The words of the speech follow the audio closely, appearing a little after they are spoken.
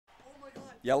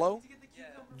Yellow?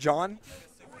 John?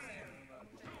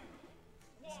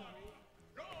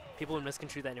 People would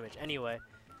misconstrue that image. Anyway,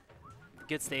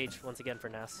 good stage once again for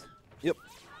Ness. Yep.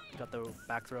 Got the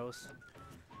back throws.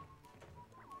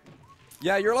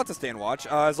 Yeah, you're allowed to stay and watch.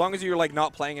 As long as you're like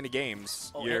not playing any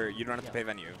games, Oh, you don't have to pay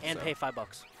venue. And so. pay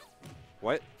 $5.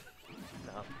 What?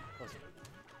 No.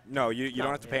 No, you No,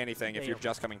 don't have to pay anything if you're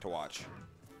just coming to watch.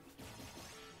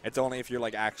 It's only if you're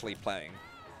like actually playing.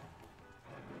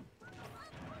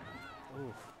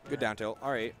 Ooh, Good down tilt.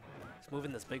 All right. He's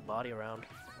moving this big body around.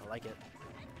 I like it.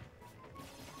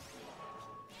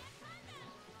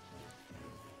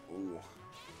 Ooh.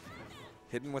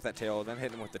 Hit him with that tail, then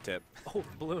hit him with the tip. Oh,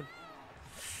 balloon.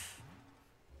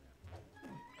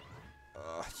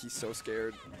 He's so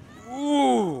scared.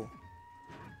 Ooh.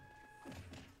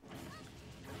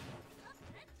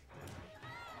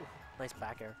 Nice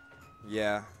back air.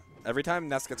 Yeah. Every time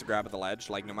Ness gets a grab at the ledge,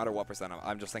 like no matter what percent,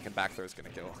 I'm just thinking back throw is gonna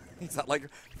kill. He's at like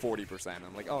 40%.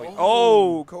 I'm like,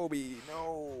 oh, Kobe,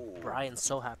 no. Brian's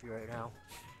so happy right now.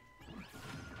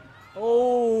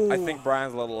 Oh. I think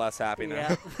Brian's a little less happy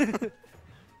now. Yeah.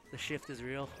 The shift is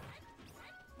real.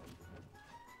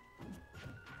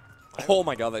 Oh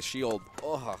my god, that shield.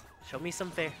 Ugh. Show me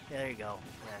some fair. There you go.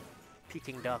 Man.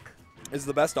 Peking duck. Is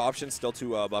the best option still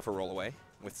to buffer roll away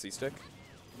with C-stick?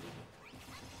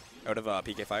 Out of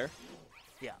PK fire?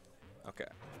 Yeah. Okay.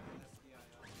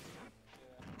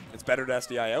 It's better to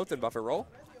SDI out than buffer roll?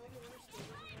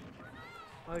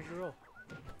 Why would you roll?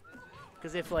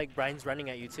 Because if like Brian's running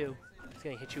at you too, he's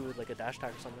gonna hit you with like a dash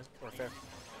tag or something, or fair.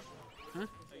 Hmm?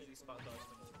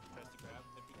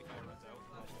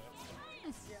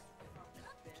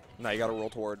 No, you gotta roll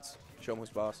towards. Show him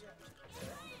who's boss.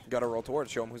 You gotta roll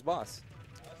towards. Show him who's boss.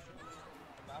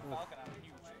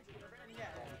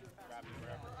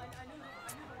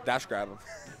 Dash grab him.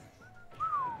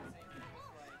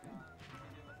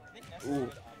 Ooh.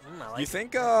 I like You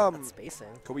think that spacing.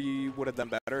 Kobe would have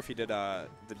done better if he did the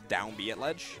down B at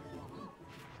ledge?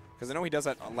 Because I know he does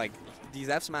that. Like these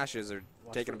F smashes are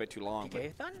taking a bit too long.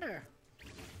 PK Thunder.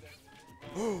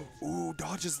 Ooh,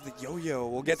 dodges the yo-yo.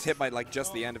 Well, gets hit by like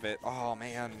just the end of it. Oh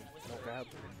man. No grab.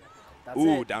 That's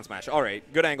Ooh, it. down smash. All right,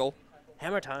 good angle.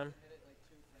 Hammer time.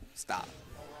 Stop.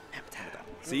 Hammer time.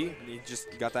 See, he just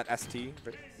got that ST.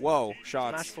 Whoa,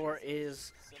 shots. Smash 4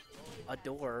 is a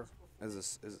door.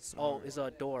 Is it? Oh, is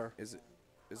a door. Is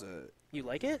a You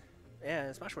like it?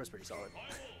 Yeah, Smash 4 is pretty solid.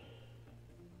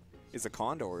 is a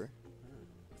condor?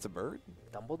 It's a bird.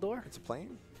 Dumbledore? It's a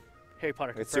plane. Harry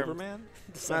Potter It's confirmed. Superman.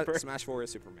 December. Smash 4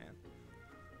 is Superman.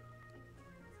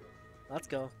 Let's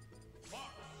go.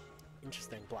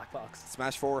 Interesting. Black box.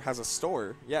 Smash 4 has a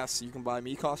store. Yes, you can buy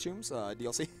me costumes,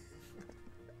 DLC.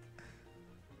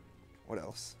 What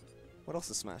else? What else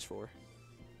is Smash 4?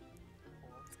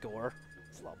 Gore.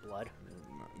 It's a lot of blood.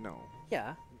 No.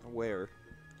 Yeah. Where?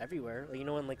 Everywhere. Like, you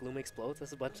know when like Luma explodes,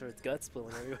 there's a bunch of its guts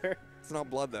spilling everywhere. It's not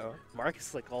blood though. Mark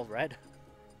is like all red.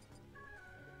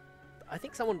 I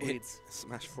think someone bleeds.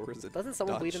 Smash 4 is a Doesn't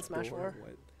someone bleed in Dutch Smash door? 4?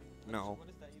 What? No.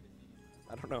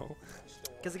 I don't know.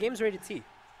 Because the game's rated T.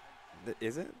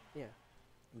 Is it? Yeah.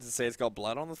 Does it say it's got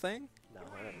blood on the thing? No,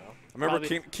 I don't know. I remember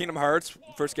Kingdom Hearts,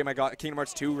 first game I got, Kingdom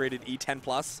Hearts 2 rated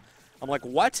E10+. I'm like,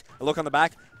 what? I look on the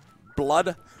back,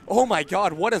 blood. Oh my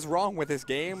god, what is wrong with this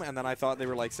game? And then I thought they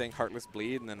were like saying Heartless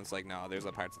Bleed, and then it's like, no, there's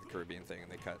a Pirates of the Caribbean thing,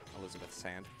 and they cut Elizabeth's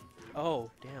hand.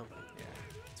 Oh, damn. Yeah,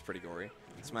 it's pretty gory.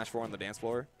 Smash 4 on the dance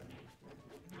floor.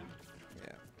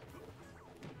 Yeah.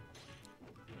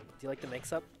 Do you like the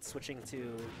mix-up, switching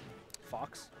to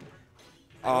Fox?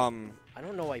 I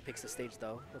don't know why he picks the stage,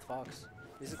 though, with Fox.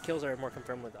 These kills are more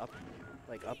confirmed with up,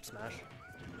 like up smash.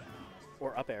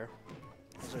 Or up air.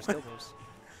 Those are skill moves.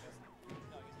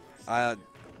 I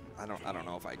don't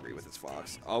know if I agree with this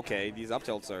Fox. Okay, these up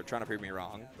tilts are trying to prove me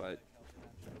wrong, but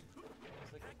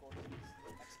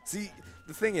see,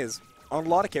 the thing is, on a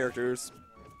lot of characters,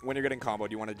 when you're getting comboed,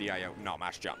 you want to DI out, not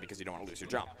mash jump because you don't want to lose your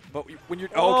jump. But when you're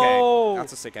okay,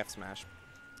 that's a sick F smash.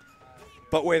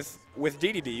 But with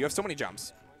DDD, you have so many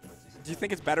jumps. Do you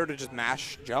think it's better to just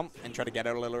mash jump and try to get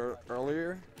out a little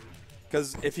earlier?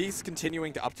 Because if he's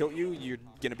continuing to up tilt you, you're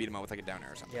gonna beat him out with like a down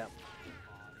air or something. Yeah.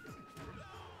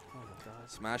 Oh my god.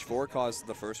 Smash 4 caused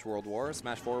the First World War.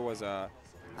 Smash 4 was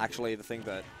actually the thing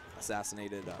that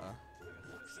assassinated.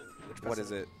 What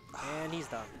is it? And he's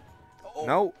done.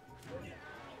 No.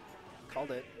 Called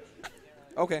it.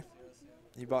 Okay.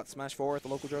 You bought Smash 4 at the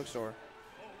local drugstore.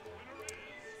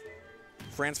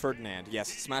 Franz Ferdinand. Yes,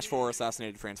 Smash 4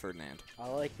 assassinated Franz Ferdinand. I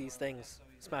like these things.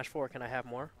 Smash 4, can I have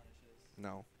more?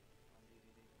 No.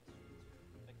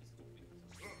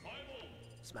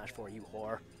 Smash 4, you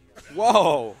whore.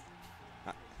 Whoa!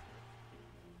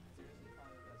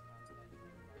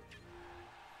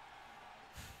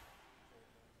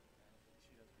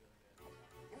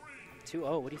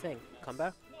 2-0. What do you think?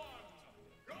 Comeback?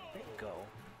 There you go.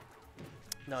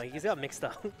 No, he's got mixed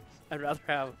up. I'd rather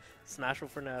have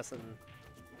Sm4sh and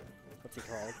what's he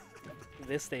called?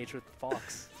 This stage with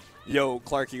Fox. Yo,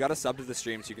 Clark, you gotta sub to the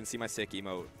stream so you can see my sick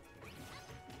emote.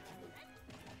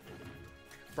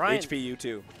 Brian, HP, you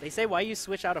too. they say why you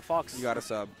switch out of Fox. You gotta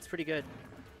sub. It's pretty good.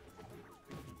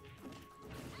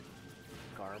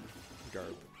 Garb.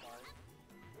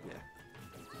 Yeah.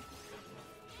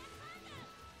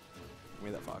 I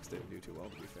mean, that Fox didn't do too well,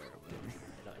 to be fair.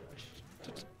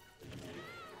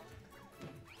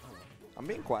 I'm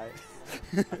being quiet.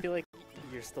 I feel like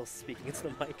you're still speaking into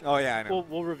the mic. Oh, yeah, I know.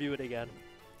 We'll review it again.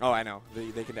 Oh, I know.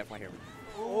 They can definitely hear me.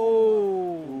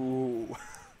 Oh. Ooh.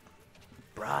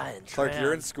 Brian, Clark,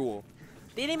 you're in school.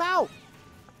 Beat him out!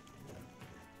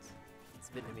 It's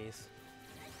Vietnamese.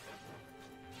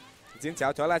 Xin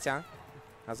chào cho la chang.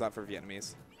 How's that for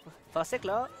Vietnamese? Are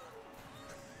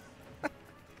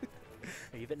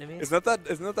you Vietnamese? Isn't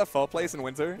that the pho place in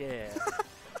Windsor? Yeah.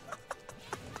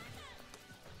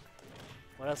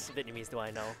 What else Vietnamese do I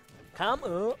know? Come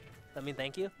I mean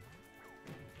thank you.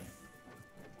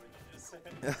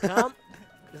 Come.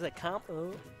 Is it come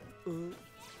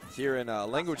Here in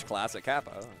language class at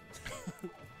Kappa.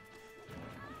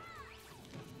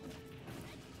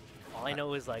 All I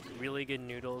know is like really good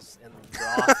noodles and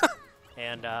broth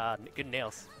and good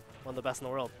nails. One of the best in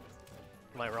the world.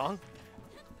 Am I wrong?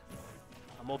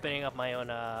 I'm opening up my own,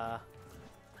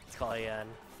 it's called a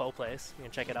pho place. You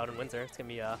can check it out in Windsor. It's going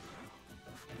to be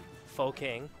Pho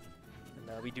King.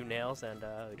 And we do nails and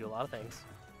we do a lot of things.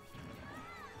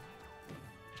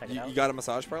 Check it out. You got a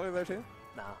massage parlor there too?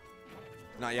 Nah.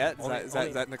 Not yet? Is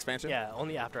that an expansion? Yeah,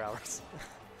 only after hours.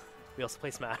 We also play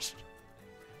Smash.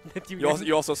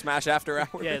 You also smash after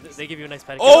hours? Yeah, they give you a nice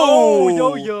pedicure. Oh!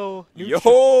 Yo! Yo!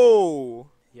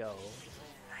 Yo.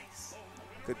 Nice.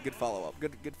 Good follow up.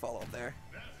 Good follow up there.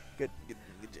 Good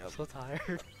job. I'm so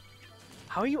tired.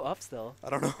 How are you up still? I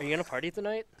don't know. Are you gonna party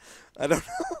tonight? I don't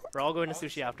know. We're all going to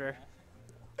sushi after.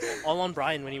 All on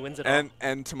Brian when he wins it all.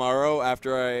 And tomorrow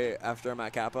after I'm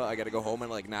at Kappa, I gotta go home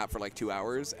and like nap for like 2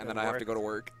 hours, and then I have to go to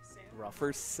work Rough.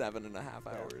 for 7.5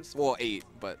 hours. Well, 8,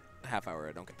 but half hour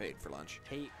I don't get paid for lunch.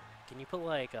 Hey, can you put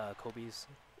like Kobe's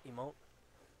emote?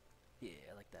 Yeah,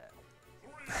 like that.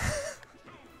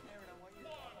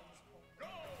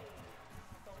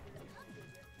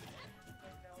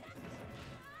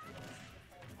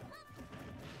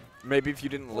 Maybe if you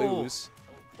didn't lose.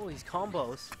 Oh, these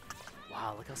combos.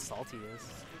 Wow, look how salty he is.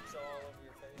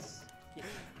 Yeah.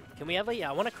 Can we have a,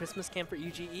 I want a Christmas camp for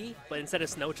EGE, but instead of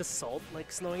snow, just salt,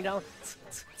 like snowing down.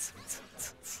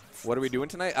 What are we doing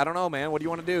tonight? I don't know, man. What do you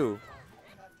want to do?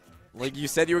 Like you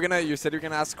said you were gonna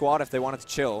ask Squad if they wanted to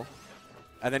chill,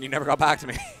 and then you never got back to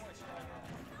me.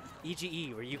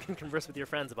 EGE, where you can converse with your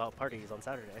friends about parties on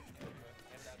Saturday.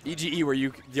 EGE, where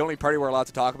the only party we're allowed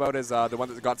to talk about is the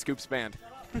one that got Scoops banned.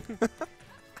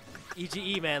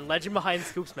 EGE, man. Legend behind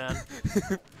Scoops, man.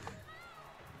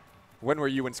 When were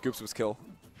you when Scoops was kill?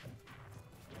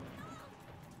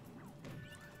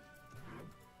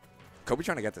 Kobe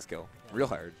trying to get this kill. Real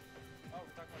hard.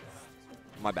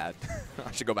 My bad.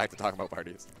 I should go back to talking about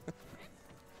parties.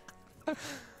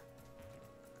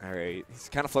 Alright. He's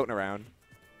kind of floating around.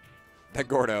 That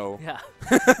Gordo. Yeah.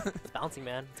 It's bouncing,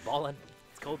 man. It's balling.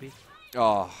 It's Kobe.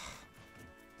 Oh.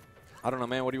 I don't know,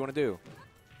 man. What do you want to do?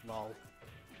 Lol.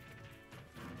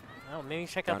 Oh, maybe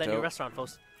check out that new Pronto. restaurant,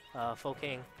 Pho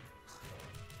King.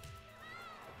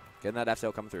 Getting that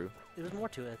FTL come through. There was more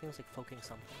to it. I think it was like Pho King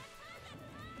something.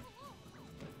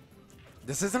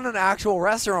 This isn't an actual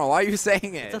restaurant. Why are you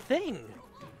saying it? It's a thing.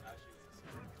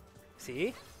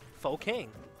 See? Pho King.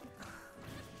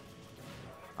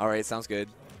 All right, sounds good.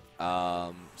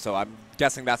 So I'm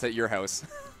guessing that's at your house.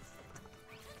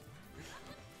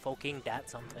 Pho King Dat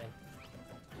something.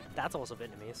 That's also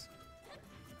Vietnamese.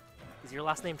 Is your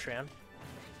last name Tran?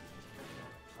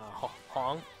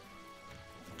 Hong?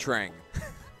 Trang.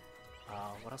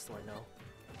 What else do I know?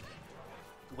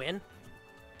 Win?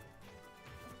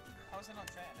 How is it not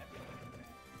Tran?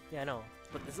 Yeah, I know.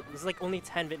 But there's like only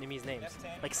 10 Vietnamese names.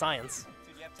 Like science.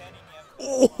 Dude, you have 10 and you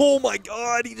have... Oh my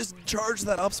god, he just charged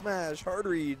that up smash. Hard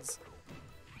reads.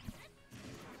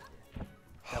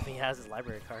 Definitely has his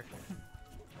library card.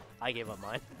 I gave up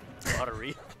mine. It's a lot to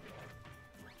read.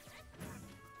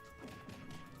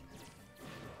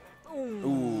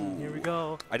 Ooh. Here we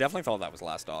go. I definitely thought that was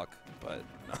last stock, but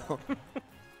no.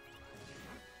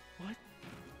 What?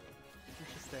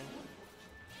 Interesting.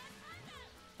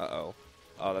 Uh-oh.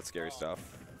 Oh, that's scary stuff.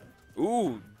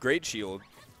 Ooh, great shield.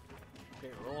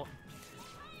 Great roll.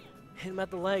 Hit him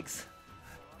at the legs.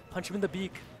 Punch him in the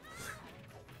beak.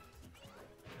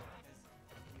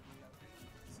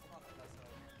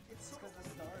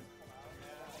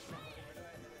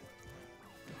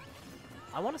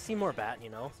 want to see more bat, you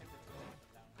know?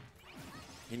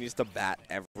 He needs to bat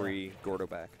every Gordo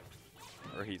back,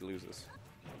 or he loses.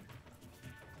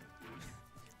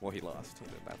 Well, he lost. He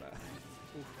didn't bat that.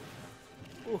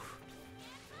 Oof.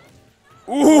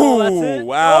 Ooh, that's it?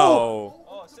 wow.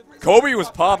 Oh, super. Kobe was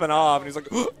popping off, and he's like,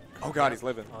 oh, God, he's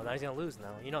living. Oh, now he's going to lose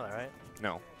now. You know that, right?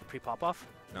 No, Pre-pop off?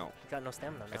 no. He's got no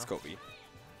stamina now. It's Kobe.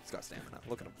 He's got stamina.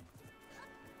 Look at him.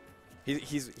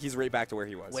 He's right back to where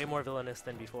he was. Way more villainous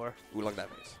than before. Ooh, look at that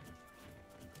face.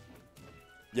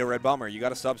 Yo, Red Bomber, you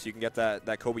got a sub so you can get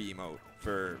that Kobe emote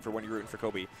for when you're rooting for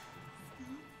Kobe.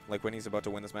 Like when he's about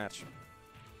to win this match.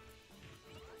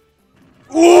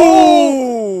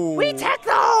 Ooh! We take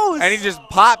those! And he just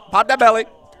popped that belly.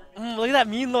 Look at that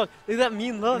mean look. Look at that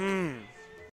mean look.